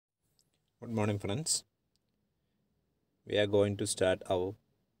Good morning, friends. We are going to start our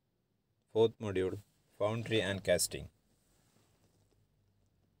fourth module, Foundry and Casting.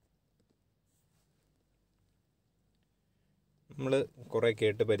 നമ്മൾ കുറേ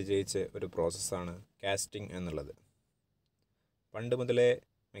കേട്ട് പരിചയിച്ച ഒരു പ്രോസസ്സാണ് കാസ്റ്റിംഗ് എന്നുള്ളത്. പണ്ട് മുതലേ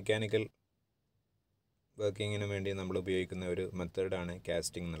മെക്കാനിക്കൽ വർക്കിങ്ങിന് വേണ്ടി നമ്മൾ ഉപയോഗിക്കുന്ന ഒരു മെത്തേഡാണ്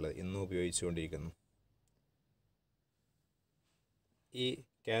കാസ്റ്റിംഗ് എന്നുള്ളത്. ഇന്നും ഉപയോഗിച്ചുകൊണ്ടിരിക്കുന്നു. ഈ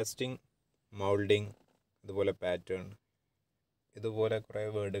കാസ്റ്റിംഗ്, മൗൾഡിങ്, അതുപോലെ പാറ്റേൺ, ഇതുപോലെ കുറേ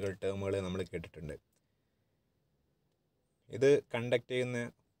വേർഡുകൾ, ടേമുകൾ നമ്മൾ കേട്ടിട്ടുണ്ട്. ഇത് കണ്ടക്ട് ചെയ്യുന്ന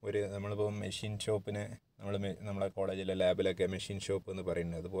നമ്മളിപ്പോൾ മെഷീൻ ഷോപ്പിനെ നമ്മളെ കോളേജിലെ ലാബിലൊക്കെ മെഷീൻ ഷോപ്പ് എന്ന്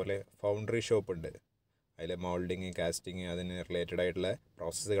പറയുന്നത്. അതുപോലെ ഫൗണ്ടറി ഷോപ്പ് ഉണ്ട്. അതിൽ മൗൾഡിങ്, കാസ്റ്റിങ്, അതിന് റിലേറ്റഡ് ആയിട്ടുള്ള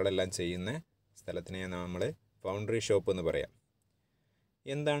പ്രോസസ്സുകളെല്ലാം ചെയ്യുന്ന സ്ഥലത്തിനെയാണ് നമ്മൾ ഫൗണ്ടറി ഷോപ്പ് എന്ന് പറയാം.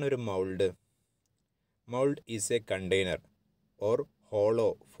 എന്താണ് ഒരു mould? Mould is A container or hollow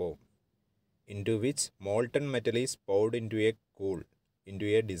form into which molten metal is poured into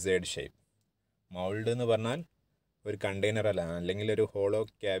a desired shape. Mould എന്ന് പറഞ്ഞാൽ ഒരു കണ്ടെയ്നർ അല്ല, അല്ലെങ്കിൽ ഒരു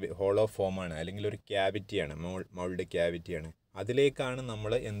ഹോളോ ഫോമാണ്, അല്ലെങ്കിൽ ഒരു ക്യാവിറ്റിയാണ്. മൗൾഡ് ക്യാവിറ്റിയാണ്. അതിലേക്കാണ്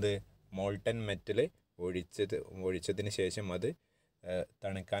നമ്മൾ മോൾട്ടൻ മെറ്റൽ ഒഴിച്ചതിന് ശേഷം അത്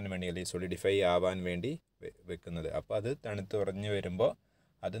തണുക്കാൻ വേണ്ടി, അല്ലെങ്കിൽ സോളിഡിഫൈ ആവാൻ വേണ്ടി വെക്കുന്നത്. അപ്പോൾ അത് തണുത്തുറഞ്ഞ് വരുമ്പോൾ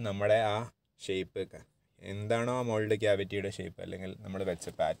അത് നമ്മുടെ ആ ഷേപ്പ് എന്താണോ ആ മോൾഡ് ക്യാവിറ്റിയുടെ ഷേപ്പ്, അല്ലെങ്കിൽ നമ്മൾ വെച്ച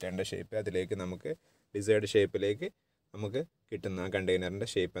പാറ്റേണിൻ്റെ ഷേപ്പ്, അതിലേക്ക് നമുക്ക് ഡിസൈർഡ് ഷേപ്പിലേക്ക് നമുക്ക് കിട്ടുന്ന, ആ കണ്ടെയ്നറിൻ്റെ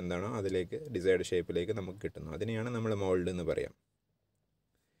ഷേപ്പ് എന്താണോ അതിലേക്ക് ഡിസൈർഡ് ഷേപ്പിലേക്ക് നമുക്ക് കിട്ടുന്നു. അതിനെയാണ് നമ്മൾ മോൾഡ് എന്ന് പറയാം.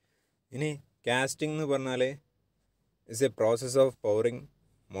 ഇനി കാസ്റ്റിംഗ് എന്ന് പറഞ്ഞാൽ it's A process of പൗറിങ്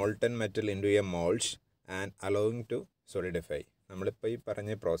molten metal in to A mould and allowing to solidify. നമ്മളിപ്പോൾ ഈ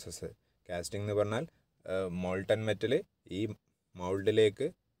പറഞ്ഞ പ്രോസസ്സ് കാസ്റ്റിംഗ് എന്ന് പറഞ്ഞാൽ മോൾട്ടൻ മെറ്റൽ ഈ മൗൾഡിലേക്ക്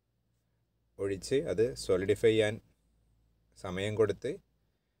ഒഴിച്ച് അത് സോളിഡിഫൈ ചെയ്യാൻ സമയം കൊടുത്ത്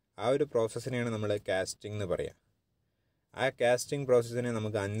ആ ഒരു പ്രോസസ്സിനെയാണ് നമ്മൾ കാസ്റ്റിംഗ് എന്ന് പറയുക. ആ കാസ്റ്റിംഗ് പ്രോസസ്സിനെ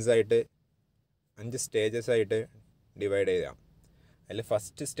നമുക്ക് 5 സ്റ്റേജസ് ആയിട്ട് ഡിവൈഡ് ചെയ്യാം. അതിൽ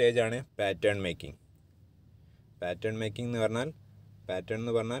ഫസ്റ്റ് സ്റ്റേജാണ് പാറ്റേൺ മേക്കിംഗ്. പാറ്റേൺ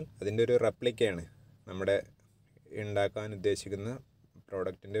എന്ന് പറഞ്ഞാൽ അതിൻ്റെ ഒരു റെപ്ലിക്കയാണ്. നമ്മുടെ ഉണ്ടാക്കാൻ ഉദ്ദേശിക്കുന്ന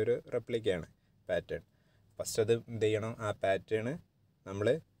പ്രോഡക്റ്റിൻ്റെ ഒരു റെപ്ലിക്കയാണ് പാറ്റേൺ. ഫസ്റ്റ് അത് എന്ത് ചെയ്യണം, ആ പാറ്റേൺ നമ്മൾ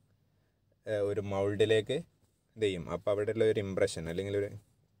ഒരു മൗൾഡിലേക്ക് ചെയ്യും. അപ്പോൾ അവിടെയുള്ള ഒരു ഇംപ്രഷൻ, അല്ലെങ്കിൽ ഒരു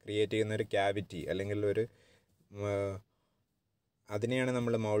ക്രിയേറ്റ് ചെയ്യുന്ന ഒരു ക്യാവിറ്റി, അല്ലെങ്കിൽ അതിനെയാണ്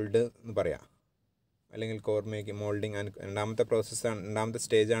നമ്മൾ മൗൾഡ് എന്ന് പറയാം. അല്ലെങ്കിൽ കോർ മേക്കിംഗ്, മോൾഡിങ് ആൻഡ് രണ്ടാമത്തെ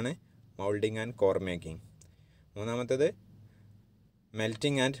സ്റ്റേജാണ് മൗൾഡിങ് ആൻഡ് കോർ മേക്കിംഗ്. മൂന്നാമത്തേത്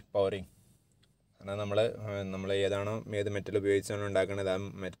മെൽറ്റിംഗ് ആൻഡ് പവറിങ്. കാരണം നമ്മൾ ഏത് മെറ്റൽ ഉപയോഗിച്ചാണോ ഉണ്ടാക്കുന്നത് ആ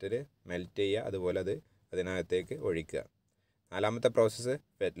മെറ്റൽ മെൽറ്റ് ചെയ്യുക, അതുപോലെ അതിനകത്തേക്ക് ഒഴിക്കുക. നാലാമത്തെ പ്രോസസ്സ്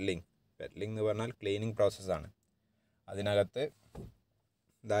ഫെറ്റ്ലിംഗ് എന്ന് പറഞ്ഞാൽ ക്ലീനിങ് പ്രോസസ്സാണ്. അതിനകത്ത്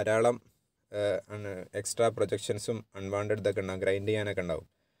ധാരാളം എക്സ്ട്രാ പ്രൊജക്ഷൻസും അൺവാണ്ടഡ് ഇതൊക്കെ ഉണ്ടാകും, ഗ്രൈൻഡ് ചെയ്യാനൊക്കെ ഉണ്ടാവും.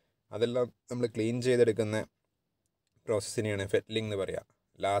 അതെല്ലാം നമ്മൾ ക്ലീൻ ചെയ്തെടുക്കുന്ന പ്രോസസ്സിനെയാണ് ഫെറ്റ്ലിംഗ് എന്ന് പറയുക.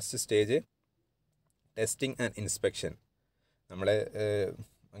 Last stage testing and inspection. നമ്മൾ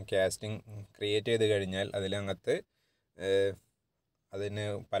കാസ്റ്റിംഗ് ക്രിയേറ്റ് ചെയ്ത് കഴിഞ്ഞാൽ അതിനകത്ത് അതിന്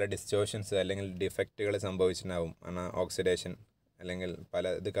പല ഡിസ്റ്റോർഷൻസ് അല്ലെങ്കിൽ ഡിഫക്റ്റുകൾ സംഭവിച്ചിട്ടുണ്ടാവും, ഓക്സിഡേഷൻ അല്ലെങ്കിൽ പല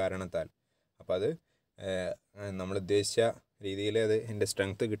കാരണത്താൽ. അപ്പോൾ അത് നമ്മൾ ഉദ്ദേശിച്ച രീതിയിൽ അതിൻ്റെ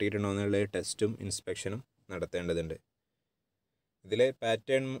സ്ട്രെങ്ത് കിട്ടിയിട്ടുണ്ടോ എന്നുള്ള ടെസ്റ്റും ഇൻസ്പെക്ഷനും നടത്തേണ്ടതുണ്ട്. ഇതിൽ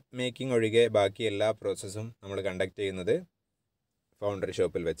പാറ്റേൺ മേക്കിംഗ് ഒഴികെ ബാക്കി എല്ലാ പ്രോസസ്സും നമ്മൾ കണ്ടക്ട് ചെയ്യുന്നത് ഫൗണ്ടറി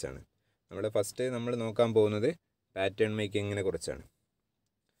ഷോപ്പിൽ വെച്ചാണ്. ഫസ്റ്റ് നമ്മൾ നോക്കാൻ പോകുന്നത് പാറ്റേൺ മേക്കിങ്ങിനെ കുറിച്ചാണ്.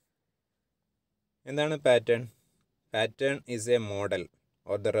 എന്താണ് pattern? Pattern is A model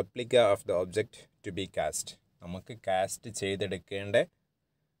or the replica of the object to B cast. നമുക്ക് കാസ്റ്റ് ചെയ്തെടുക്കേണ്ട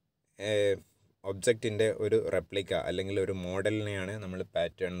ഒബ്ജക്റ്റിൻ്റെ ഒരു റെപ്ലിക്ക അല്ലെങ്കിൽ ഒരു മോഡലിനെയാണ് നമ്മൾ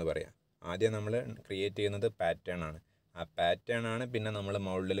പാറ്റേൺ എന്ന് പറയുക. ആദ്യം നമ്മൾ ക്രിയേറ്റ് ചെയ്യുന്നത് പാറ്റേൺ ആണ്. ആ പാറ്റേൺ ആണ് പിന്നെ നമ്മൾ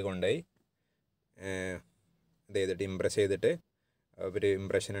മൗൾഡിൽ കൊണ്ടുപോയി ഇംപ്രസ് ചെയ്തിട്ട് ഒരു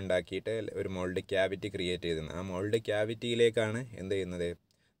ഇംപ്രഷൻ ഉണ്ടാക്കിയിട്ട് ഒരു മോൾഡ് ക്യാവിറ്റി ക്രിയേറ്റ് ചെയ്തിരുന്നത്. ആ മോൾഡ് ക്യാവിറ്റിയിലേക്കാണ് എന്ത് ചെയ്യുന്നത്,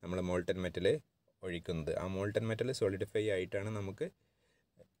 നമ്മൾ മോൾട്ടൻ മെറ്റൽ ഒഴിക്കുന്നത്. ആ മോൾട്ടൻ മെറ്റൽ സോളിഡിഫൈ ആയിട്ടാണ് നമുക്ക്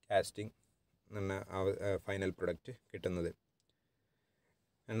കാസ്റ്റിംഗ് എന്ന ഫൈനൽ പ്രൊഡക്റ്റ് കിട്ടുന്നത്.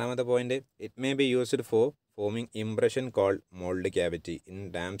 രണ്ടാമത്തെ point, it may be used for forming impression called mould cavity in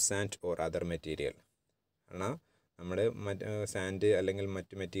damp sand or other material. കാരണം നമ്മൾ സാൻഡ് അല്ലെങ്കിൽ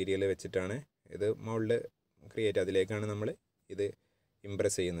മറ്റ് മെറ്റീരിയൽ വെച്ചിട്ടാണ് ഇത് മോൾഡ് ക്രിയേറ്റ്, അതിലേക്കാണ് നമ്മൾ ഇത്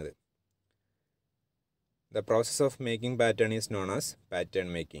ഇംപ്രസ് ചെയ്യുന്നത്. The process of making pattern is known as pattern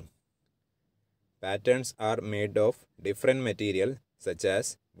making. Patterns are made of different material such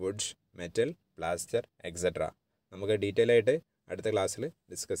as would, metal, plaster, etcetera. നമുക്ക് ഡീറ്റെയിൽ ആയിട്ട് അടുത്ത ക്ലാസ്സിൽ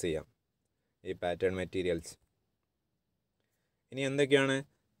ഡിസ്കസ് ചെയ്യാം ഈ പാറ്റേൺ മെറ്റീരിയൽസ്. ഇനി എന്തൊക്കെയാണ്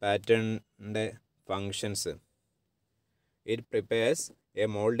പാറ്റേണിൻ്റെ functions. It prepares A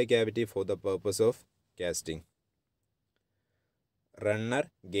mould cavity for the purpose of casting. Runner,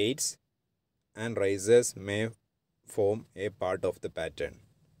 Gates and risers may form A part of the pattern.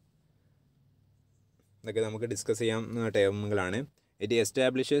 ഇതൊക്കെ നമുക്ക് ഡിസ്കസ് ചെയ്യാവുന്ന ടേമുകളാണ്. It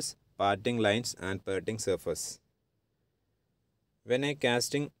establishes parting lines and പേർട്ടിംഗ് surface. When A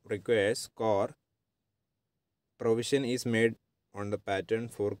casting requires core, provision is made on the pattern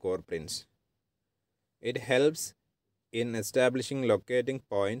for core prints. It helps in establishing locating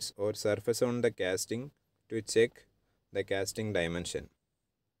points or surface on the casting to check the casting dimension.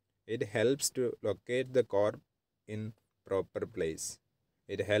 It helps to locate the core in proper place.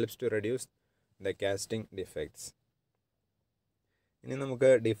 It helps to reduce the casting defects. ഇനി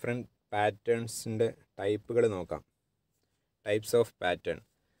നമുക്ക് different പാറ്റേൺസിൻ്റെ ടൈപ്പുകൾ നോക്കാം. Types of pattern.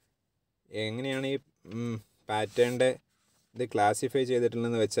 എങ്ങനെയാണ് ഈ പാറ്റേണിൻ്റെ ഇത് classify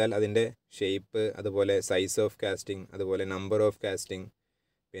ചെയ്തിട്ടുള്ളതെന്ന് വെച്ചാൽ അതിൻ്റെ shape, അതുപോലെ size of casting, അതുപോലെ നമ്പർ ഓഫ് കാസ്റ്റിംഗ്,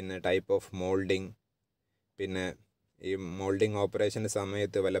 പിന്നെ ടൈപ്പ് ഓഫ് മോൾഡിങ്, പിന്നെ ഈ മോൾഡിങ് ഓപ്പറേഷൻ്റെ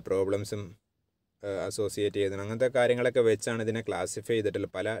സമയത്ത് വല്ല പ്രോബ്ലംസും അസോസിയേറ്റ് ചെയ്തിട്ടുണ്ട്. അങ്ങനത്തെ കാര്യങ്ങളൊക്കെ വെച്ചാണ് ഇതിനെ ക്ലാസിഫൈ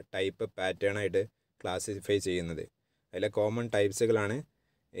ചെയ്തിട്ടുള്ളത്, പല ടൈപ്പ് പാറ്റേണായിട്ട് ക്ലാസിഫൈ ചെയ്യുന്നത്. അതിലെ കോമൺ ടൈപ്സുകളാണ്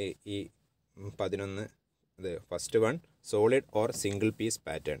ഈ 11. ഇത് first one solid or single piece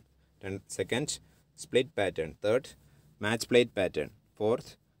pattern. Second split pattern. Third, match plate pattern. Fourth,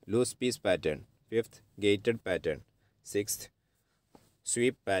 loose piece pattern. Fifth, gated pattern. Sixth,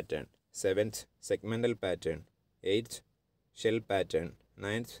 sweep pattern. Seventh, segmental pattern. Eighth, shell pattern.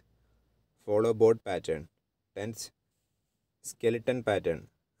 Ninth, follow board pattern. 10th, skeleton pattern.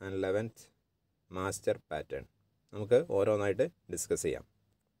 And 11th, master pattern. നമുക്ക് ഓരോന്നായിട്ട് discuss ചെയ്യാം.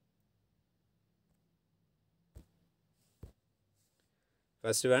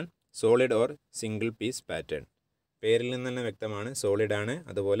 First one solid or single piece pattern. പേരിൽ നിന്ന് തന്നെ വ്യക്തമാണ്, സോളിഡാണ്,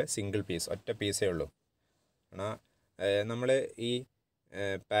 അതുപോലെ single piece, ഒറ്റ പീസേ ഉള്ളൂ. എന്നാൽ നമ്മൾ ഈ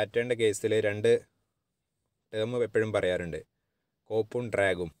പാറ്റേണിൻ്റെ കേസിൽ രണ്ട് ടേം എപ്പോഴും പറയാറുണ്ട്, കോപ്പും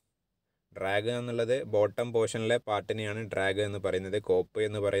ഡ്രാഗും. ഡ്രാഗ് എന്നുള്ളത് ബോട്ടം പോർഷനിലെ പാർട്ടിനെയാണ് ഡ്രാഗ് എന്ന് പറയുന്നത്. കോപ്പ്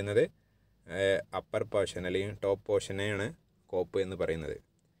എന്ന് പറയുന്നത് അപ്പർ പോർഷൻ അല്ലെങ്കിൽ ടോപ്പ് പോർഷനെയാണ് കോപ്പ് എന്ന് പറയുന്നത്.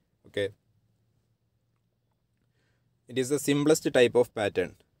 Okay, it is the simplest type of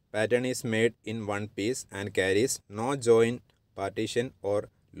pattern. Pattern is made in one piece and carries no joint, partition or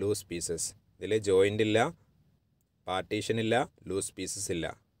loose pieces. ഇതിൽ ജോയിൻ്റ് ഇല്ല, പാർട്ടീഷൻ ഇല്ല, ലൂസ് പീസസ് ഇല്ല,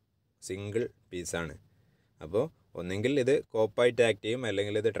 സിംഗിൾ പീസാണ്. അപ്പോൾ ഒന്നെങ്കിൽ ഇത് കോപ്പായിട്ട് ആക്ട് ചെയ്യും,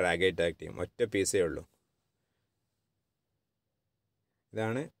 അല്ലെങ്കിൽ ഇത് ഡ്രാഗായിട്ട് ആക്ട് ചെയ്യും. ഒറ്റ പീസേ ഉള്ളൂ.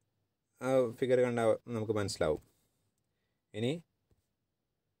 ഇതാണ് ആ ഫിഗർ കണ്ടാൽ നമുക്ക് മനസ്സിലാവും. ഇനി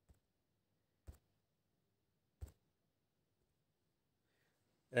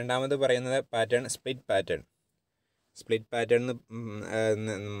രണ്ടാമത് പറയുന്നത് pattern split pattern. Split pattern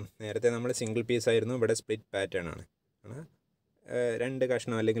നേരത്തെ നമ്മൾ സിംഗിൾ പീസ് ആയിരുന്നു, ഇവിടെ സ്പ്ലിറ്റ് പാറ്റേൺ ആണ്. 2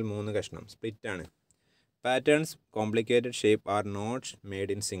 കഷ്ണം അല്ലെങ്കിൽ 3 കഷ്ണം സ്പ്ലിറ്റ് ആണ്. Patterns complicated shape are not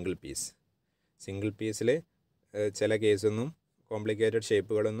made in single piece. Single പീസിൽ ചില കേസൊന്നും കോംപ്ലിക്കേറ്റഡ്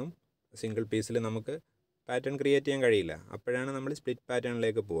ഷേപ്പുകളൊന്നും സിംഗിൾ പീസിൽ നമുക്ക് പാറ്റേൺ ക്രിയേറ്റ് ചെയ്യാൻ കഴിയില്ല. അപ്പോഴാണ് നമ്മൾ സ്പ്ലിറ്റ്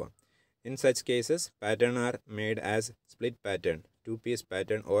പാറ്റേണിലേക്ക് പോവുക. In such cases, pattern are made as split pattern, 2-piece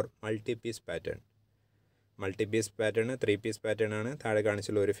pattern or multi-piece pattern. Multi-piece pattern 3-piece pattern ആണ് താഴെ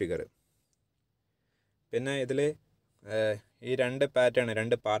കാണിച്ചുള്ള ഒരു ഫിഗർ. പിന്നെ ഇതിൽ ഈ 2 പാറ്റേൺ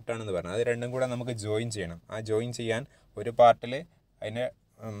 2 പാർട്ടാണെന്ന് പറഞ്ഞത്, അത് രണ്ടും കൂടെ നമുക്ക് ജോയിൻ ചെയ്യണം. ആ ജോയിൻ ചെയ്യാൻ ഒരു പാർട്ടിൽ അതിനെ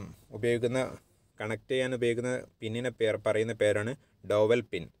ഉപയോഗിക്കുന്ന കണക്ട് ചെയ്യാൻ ഉപയോഗിക്കുന്ന പിന്നിനെ പറയുന്ന പേരാണ് ഡോവൽ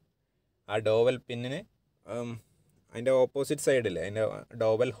പിൻ. ആ ഡോവൽ പിന്നിന് അതിൻ്റെ ഓപ്പോസിറ്റ് സൈഡിൽ അതിൻ്റെ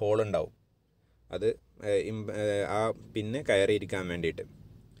ഡോവൽ ഹോൾ ഉണ്ടാവും, അത് ആ പിന്ന് കയറിയിരിക്കാൻ വേണ്ടിയിട്ട്.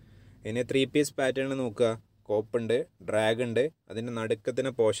 ഇനി 3-piece പാറ്റേൺ നോക്കുക, കോപ്പുണ്ട്, ഡ്രാഗ് ഉണ്ട്, അതിൻ്റെ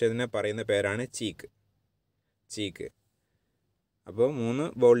നടുക്കത്തിന് പോർഷനെ പറയുന്ന പേരാണ് ചീക്ക്. അപ്പോൾ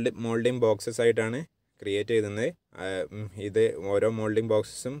 3 മോൾഡിങ് ബോക്സസ് ആയിട്ടാണ് ക്രിയേറ്റ് ചെയ്യുന്നത്. ഇത് ഓരോ മോൾഡിങ്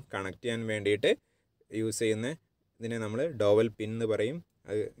ബോക്സസും കണക്ട് ചെയ്യാൻ വേണ്ടിയിട്ട് യൂസ് ചെയ്യുന്ന ഇതിനെ നമ്മൾ ഡോവൽ പിൻ എന്ന് പറയും.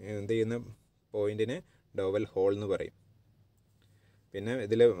 അത് എന്ത് ചെയ്യുന്ന പോയിൻറ്റിനെ ഡോവൽ ഹോൾ എന്ന് പറയും. പിന്നെ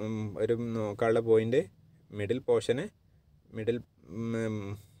ഇതിൽ ഒരു നോക്കാനുള്ള പോയിൻ്റ് മിഡിൽ പോർഷനെ, മിഡിൽ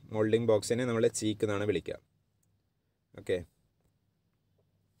മോൾഡിങ് ബോക്സിനെ നമ്മൾ ചീക്ക് എന്നാണ് വിളിക്കുക. ഓക്കെ,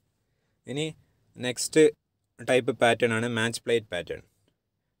 ഇനി നെക്സ്റ്റ് ടൈപ്പ് പാറ്റേൺ ആണ് match plate pattern.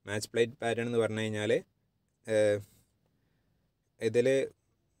 Match plate pattern എന്ന് പറഞ്ഞു കഴിഞ്ഞാൽ ഇതിൽ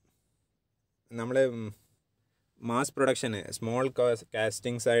നമ്മൾ മാസ് പ്രൊഡക്ഷന് സ്മോൾ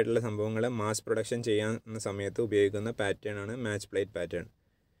കാസ്റ്റിങ്സ് ആയിട്ടുള്ള സംഭവങ്ങൾ മാസ് പ്രൊഡക്ഷൻ ചെയ്യുന്ന സമയത്ത് ഉപയോഗിക്കുന്ന പാറ്റേൺ ആണ് match plate pattern.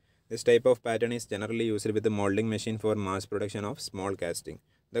 This type of pattern is generally used with moulding machine for mass production of small casting.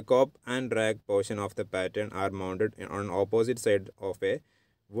 The cope and drag portion of the pattern are mounted on opposite side of a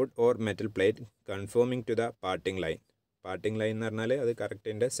wood or metal plate conforming to the parting line. Parting line എന്ന് പറഞ്ഞാൽ അത്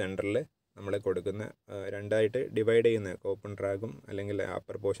കറക്റ്റിൻ്റെ സെൻറ്ററിൽ നമ്മൾ കൊടുക്കുന്ന രണ്ടായിട്ട് divide ചെയ്യുന്ന open ട്രാക്കും അല്ലെങ്കിൽ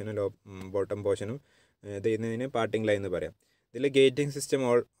upper പോർഷനും ബോട്ടം പോർഷനും ഇത് ചെയ്യുന്നതിന് പാർട്ടിംഗ് ലൈൻ എന്ന് പറയാം. ഇതിൽ ഗേറ്റിംഗ് സിസ്റ്റം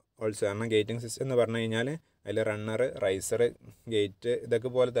ഓൾസോ, കാരണം ഗേറ്റിംഗ് സിസ്റ്റം എന്ന് പറഞ്ഞു കഴിഞ്ഞാൽ അതിൽ റണ്ണർ, റൈസർ, ഗേറ്റ്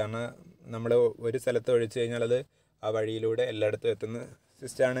ഇതൊക്കെ പോലെ തന്നെ നമ്മൾ ഒരു സ്ഥലത്ത് ഒഴിച്ചു കഴിഞ്ഞാൽ അത് ആ വഴിയിലൂടെ എല്ലായിടത്തും എത്തുന്ന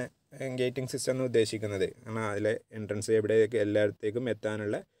സിസ്റ്റമാണ് ഗേറ്റിംഗ് സിസ്റ്റം എന്ന് ഉദ്ദേശിക്കുന്നത്. കാരണം അതിലെ എൻട്രൻസ് എവിടെയൊക്കെ എല്ലായിടത്തേക്കും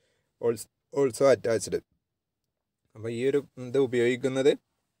എത്താനുള്ള ഓൾസോ അറ്റാച്ച്ഡ്. അപ്പോൾ ഈ ഒരു ഇത് ഉപയോഗിക്കുന്നത്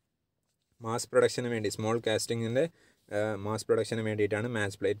മാസ് പ്രൊഡക്ഷന് വേണ്ടി, സ്മോൾ കാസ്റ്റിങ്ങിൻ്റെ മാസ് പ്രൊഡക്ഷന് വേണ്ടിയിട്ടാണ്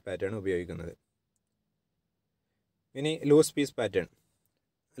മാച്ച് പ്ലേറ്റ് പാറ്റേൺ ഉപയോഗിക്കുന്നത്. ഇനി loose piece pattern.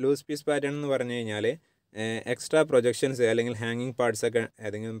 Loose piece pattern എന്ന് പറഞ്ഞു കഴിഞ്ഞാൽ എക്സ്ട്രാ പ്രൊജക്ഷൻസ് അല്ലെങ്കിൽ ഹാങ്ങിങ് പാർട്സ് ഒക്കെ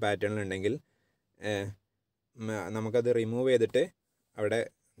ഏതെങ്കിലും പാറ്റേണിലുണ്ടെങ്കിൽ നമുക്കത് റിമൂവ് ചെയ്തിട്ട് അവിടെ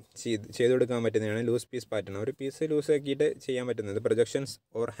ചെയ്ത് കൊടുക്കാൻ പറ്റുന്നതാണ് ലൂസ് പീസ് പാറ്റേൺ. ഒരു പീസ് ലൂസ് ആക്കിയിട്ട് ചെയ്യാൻ പറ്റുന്നത്. പ്രൊജക്ഷൻസ്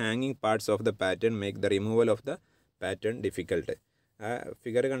ഓർ ഹാങ്ങിങ് parts of the pattern make the removal of the pattern difficult. ആ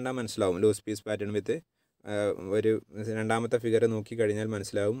ഫിഗർ കണ്ടാൽ മനസ്സിലാവും. ലൂസ് പീസ് പാറ്റേൺ വിത്ത് ഒരു രണ്ടാമത്തെ ഫിഗർ നോക്കി കഴിഞ്ഞാൽ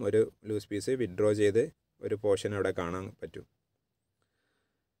മനസ്സിലാവും. ഒരു ലൂസ് പീസ് വിഡ്രോ ചെയ്ത് ഒരു പോർഷൻ അവിടെ കാണാൻ പറ്റും.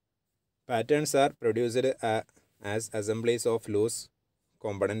 Patterns are produced as assemblies of loose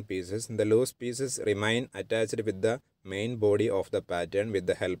component pieces. The loose pieces remain attached with the main body of the pattern with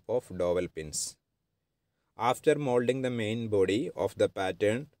the help of dowel pins. After molding, the main body of the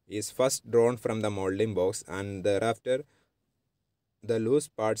pattern is first drawn from the molding box and thereafter the loose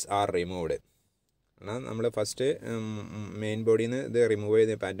parts are removed. നമ്മൾ first main ബോഡിയിൽ നിന്ന് ഇത് remove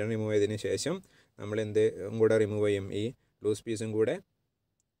ചെയ്ത് pattern remove ചെയ്തതിന് ശേഷം നമ്മൾ എന്ത് കൂടെ റിമൂവ് ചെയ്യും, ഈ ലൂസ് പീസും കൂടെ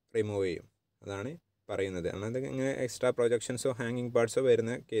റിമൂവ് ചെയ്യും. അതാണ് പറയുന്നത്. അതായത് ഇങ്ങനെ എക്സ്ട്രാ പ്രൊജക്ഷൻസോ ഹാങ്ങിങ് പാർട്സോ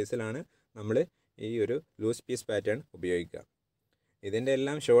വരുന്ന കേസിലാണ് നമ്മൾ ഈ ഒരു ലൂസ് പീസ് പാറ്റേൺ ഉപയോഗിക്കുക. ഇതിൻ്റെ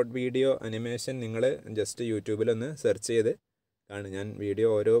എല്ലാം ഷോർട്ട് വീഡിയോ അനിമേഷൻ നിങ്ങൾ ജസ്റ്റ് യൂട്യൂബിലൊന്ന് സെർച്ച് ചെയ്ത് കാണും. ഞാൻ വീഡിയോ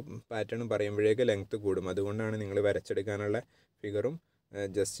ഓരോ പാറ്റേണും പറയുമ്പോഴേക്ക് ലെങ്ത്ത് കൂടും. അതുകൊണ്ടാണ് നിങ്ങൾ വരച്ചെടുക്കാനുള്ള ഫിഗറും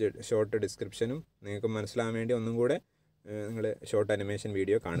ജസ്റ്റ് ഷോർട്ട് ഡിസ്ക്രിപ്ഷനും നിങ്ങൾക്ക് മനസ്സിലാകാൻ വേണ്ടി ഒന്നും കൂടെ നിങ്ങൾ ഷോർട്ട് അനിമേഷൻ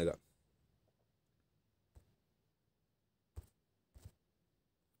വീഡിയോ കാണുക.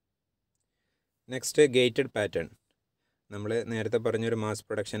 Next gated pattern. നമ്മൾ നേരത്തെ പറഞ്ഞൊരു മാസ്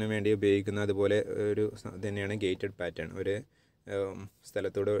പ്രൊഡക്ഷന് വേണ്ടി ഉപയോഗിക്കുന്ന അതുപോലെ ഒരു തന്നെയാണ് ഗേറ്റഡ് പാറ്റേൺ. ഒരു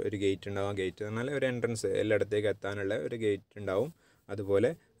സ്ഥലത്തൂടെ ഒരു ഗേറ്റ് ഉണ്ടാവും. ഗേറ്റ് എന്നാൽ ഒരു എൻട്രൻസ്, എല്ലായിടത്തേക്ക് എത്താനുള്ള ഒരു ഗേറ്റ് ഉണ്ടാവും.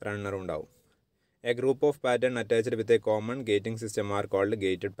 അതുപോലെ റണ്ണറും ഉണ്ടാവും. A group of pattern attached with a common gating system are called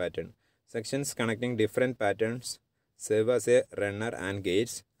gated pattern. Sections connecting different patterns serve as A runner and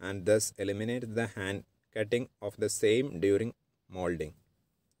Gates and thus eliminate the hand cutting of the same during moulding.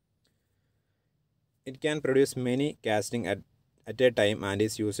 It can produce many casting at a time and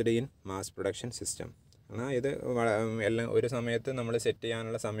is used in mass production system. എന്നാൽ ഇത് എല്ലാം ഒരു സമയത്ത് നമ്മൾ set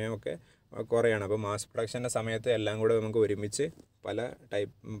ചെയ്യാനുള്ള സമയമൊക്കെ കുറയാണ്. അപ്പോൾ mass പ്രൊഡക്ഷൻ്റെ സമയത്ത് എല്ലാം കൂടെ നമുക്ക് ഒരുമിച്ച് പല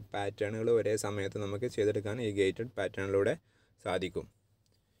ടൈപ്പ് പാറ്റേണുകൾ ഒരേ സമയത്ത് നമുക്ക് ചെയ്തെടുക്കാൻ ഈ ഗേറ്റഡ് പാറ്റേണിലൂടെ സാധിക്കും.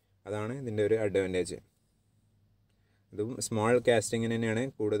 അതാണ് ഇതിൻ്റെ ഒരു അഡ്വാൻറ്റേജ്. ഇതും സ്മോൾ കാസ്റ്റിങ്ങിന് തന്നെയാണ്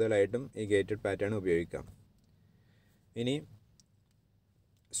കൂടുതലായിട്ടും ഈ ഗേറ്റഡ് പാറ്റേൺ ഉപയോഗിക്കാം. ഇനി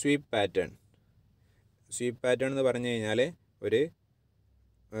സ്വീപ്പ് പാറ്റേൺ. സ്വീപ്പ് പാറ്റേൺ എന്ന് പറഞ്ഞു കഴിഞ്ഞാൽ ഒരു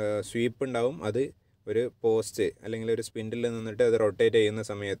സ്വീപ്പ് ഉണ്ടാവും. അത് ഒരു പോസ്റ്റ് അല്ലെങ്കിൽ ഒരു സ്പിൻഡിൽ നിന്നിട്ട് അത് റൊട്ടേറ്റ് ചെയ്യുന്ന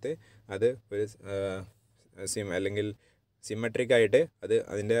സമയത്ത് അത് ഒരു അല്ലെങ്കിൽ സിമ്മട്രിക്കായിട്ട് അത്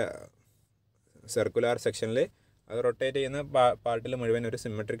അതിൻ്റെ സർക്കുലാർ സെക്ഷനിൽ അത് റൊട്ടേറ്റ് ചെയ്യുന്ന പാർട്ടിൽ മുഴുവൻ ഒരു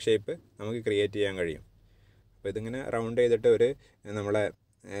സിമ്മട്രിക് ഷേപ്പ് നമുക്ക് ക്രിയേറ്റ് ചെയ്യാൻ കഴിയും. അപ്പോൾ ഇതിങ്ങനെ റൗണ്ട് ചെയ്തിട്ട് ഒരു നമ്മളെ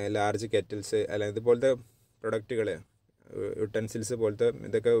ലാർജ് കെറ്റിൽസ് അല്ലെങ്കിൽ ഇതുപോലത്തെ പ്രൊഡക്റ്റുകൾ, യുട്ടൻസിൽസ് പോലത്തെ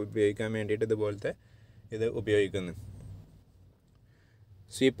ഇതൊക്കെ ഉപയോഗിക്കാൻ വേണ്ടിയിട്ട് ഇതുപോലത്തെ ഇത് ഉപയോഗിക്കുന്നു.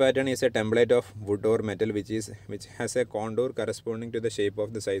 Sweep pattern is a template of wood or metal which has a contour corresponding to the shape of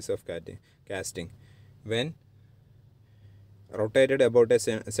the size of casting. When rotated about a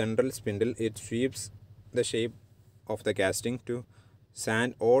central spindle, it sweeps the shape of the casting to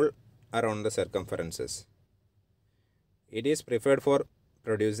sand all around the circumferences. It is preferred for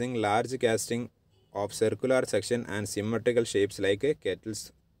producing large casting of circular section and symmetrical shapes like kettles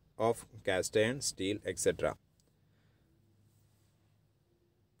of cast iron, steel, etc.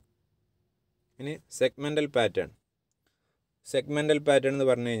 ഇനി segmental pattern. Segmental pattern എന്ന്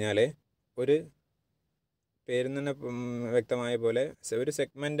പറഞ്ഞു കഴിഞ്ഞാൽ ഒരു പേരിൽ തന്നെ വ്യക്തമായ പോലെ ഒരു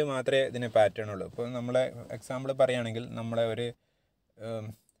സെഗ്മെൻറ്റ് മാത്രമേ ഇതിന് പാറ്റേൺ ഉള്ളൂ. ഇപ്പോൾ നമ്മളെ എക്സാമ്പിൾ പറയുകയാണെങ്കിൽ നമ്മളെ ഒരു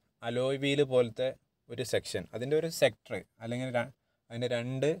അലോയ് വീല് പോലത്തെ ഒരു സെക്ഷൻ, അതിൻ്റെ ഒരു സെക്ടർ അല്ലെങ്കിൽ അതിൻ്റെ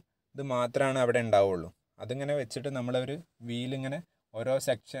രണ്ട് ഇത് മാത്രമാണ് അവിടെ ഉണ്ടാവുള്ളൂ. അതിങ്ങനെ വെച്ചിട്ട് നമ്മളൊരു വീലിങ്ങനെ ഓരോ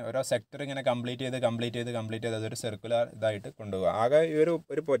സെക്ടർ ഇങ്ങനെ കംപ്ലീറ്റ് ചെയ്ത് അതൊരു സർക്കുലർ ഇതായിട്ട് കൊണ്ടുപോകുക. ആകെ ഈ ഒരു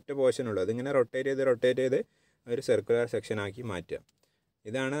ഒറ്റ പോർഷനുള്ളൂ. അതിങ്ങനെ റൊട്ടേറ്റ് ചെയ്ത് ഒരു സർക്കുലർ സെക്ഷനാക്കി മാറ്റുക.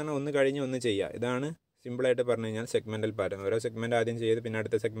 ഇതാണ് ഒന്ന് കഴിഞ്ഞ് ഒന്ന് ചെയ്യുക. ഇതാണ് സിമ്പിളായിട്ട് പറഞ്ഞു കഴിഞ്ഞാൽ സെഗ്മെൻ്റൽ പാറ്റേൺ. ഓരോ സെഗ്മെൻറ്റ് ആദ്യം ചെയ്ത് പിന്നെ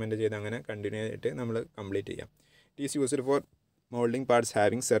അടുത്ത സെഗ്മെൻറ്റ് ചെയ്ത് അങ്ങനെ കണ്ടിന്യൂ ആയിട്ട് നമ്മൾ കംപ്ലീറ്റ് ചെയ്യാം. It is used for moulding parts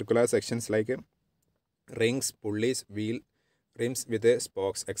having circular sections like rings, pulleys, wheel, rims with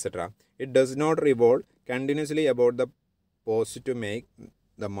spokes, etc. It does not revolve continuously about the post to make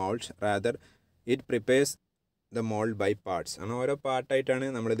the mold. Rather, it prepares the mold by parts. ആണ് ഓരോ പാർട്ടായിട്ടാണ്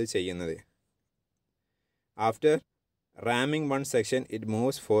നമ്മളിത് ചെയ്യുന്നത്. After ramming one section, it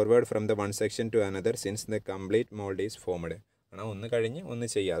moves forward from the one section to another since the complete mold is formed. ആണ് ഒന്ന് കഴിഞ്ഞ് ഒന്ന്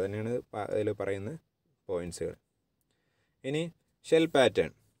ചെയ്യുക. അതന്നെയാണ് അതിൽ പറയുന്ന പോയിൻറ്റ്സുകൾ. ഇനി shell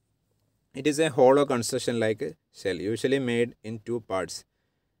pattern. It is a hollow construction like a shell, usually made in two parts,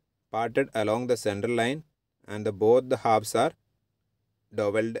 parted along the center line, and both the halves are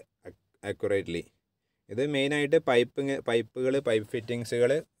doweled accurately. ഇത് മെയിനായിട്ട് പൈപ്പ്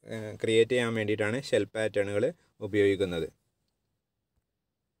ഫിറ്റിങ്സുകൾ ക്രിയേറ്റ് ചെയ്യാൻ വേണ്ടിയിട്ടാണ് ഷെൽ പാറ്റേണുകൾ ഉപയോഗിക്കുന്നത്.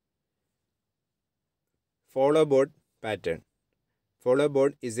 Follow board pattern. Follow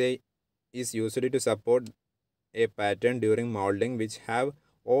board is used to support a pattern during molding which have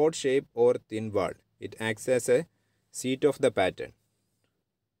odd shape or thin wall. It acts as a seat of the pattern.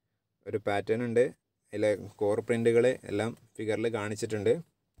 ഒരു pattern ഉണ്ട്, അതിൽ core പ്രിൻ്റുകൾ എല്ലാം ഫിഗറിൽ കാണിച്ചിട്ടുണ്ട്.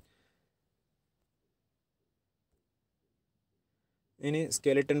 ഇനി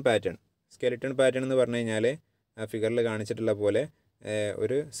skeleton pattern. Skeleton pattern എന്ന് പറഞ്ഞു കഴിഞ്ഞാൽ ആ ഫിഗറിൽ കാണിച്ചിട്ടുള്ള പോലെ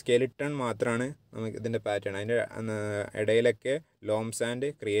ഒരു സ്കെലിട്ടൺ മാത്രമാണ് നമുക്ക് ഇതിൻ്റെ പാറ്റേൺ. അതിൻ്റെ ഇടയിലൊക്കെ ലോം സാൻഡ്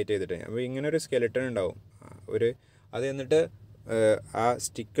ക്രിയേറ്റ് ചെയ്തിട്ട് അപ്പോൾ ഇങ്ങനെ ഒരു സ്കെലിട്ടൺ ഉണ്ടാവും. അത് എന്നിട്ട് ആ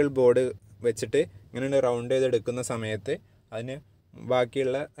സ്റ്റിക്കിൾ ബോർഡ് വെച്ചിട്ട് ഇങ്ങനെ റൗണ്ട് ചെയ്തെടുക്കുന്ന സമയത്ത് അതിന്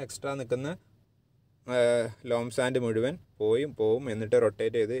ബാക്കിയുള്ള എക്സ്ട്രാ നിൽക്കുന്ന ലോം സാൻഡ് മുഴുവൻ പോവും എന്നിട്ട്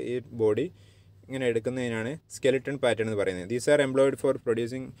റൊട്ടേറ്റ് ചെയ്ത് ഈ ബോഡി ഇങ്ങനെ എടുക്കുന്നതിനാണ് സ്കെലിട്ടൺ പാറ്റേൺ എന്ന് പറയുന്നത്. These are employed four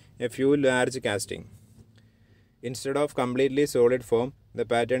producing A few large casting. Instead of completely solid form, the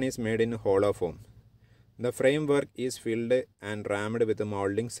pattern is made in hollow form. The frame work is filled and rammed with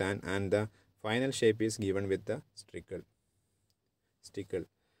moulding sand and the final shape is given with the സ്റ്റിക്കിൾ.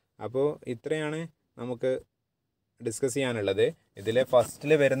 അപ്പോൾ ഇത്രയാണ് നമുക്ക് discuss ചെയ്യാനുള്ളത്. ഇതിൽ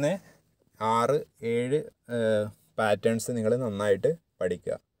ഫസ്റ്റിൽ വരുന്ന 6-7 patterns നിങ്ങൾ നന്നായിട്ട്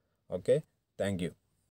പഠിക്കുക. Okay, thank you.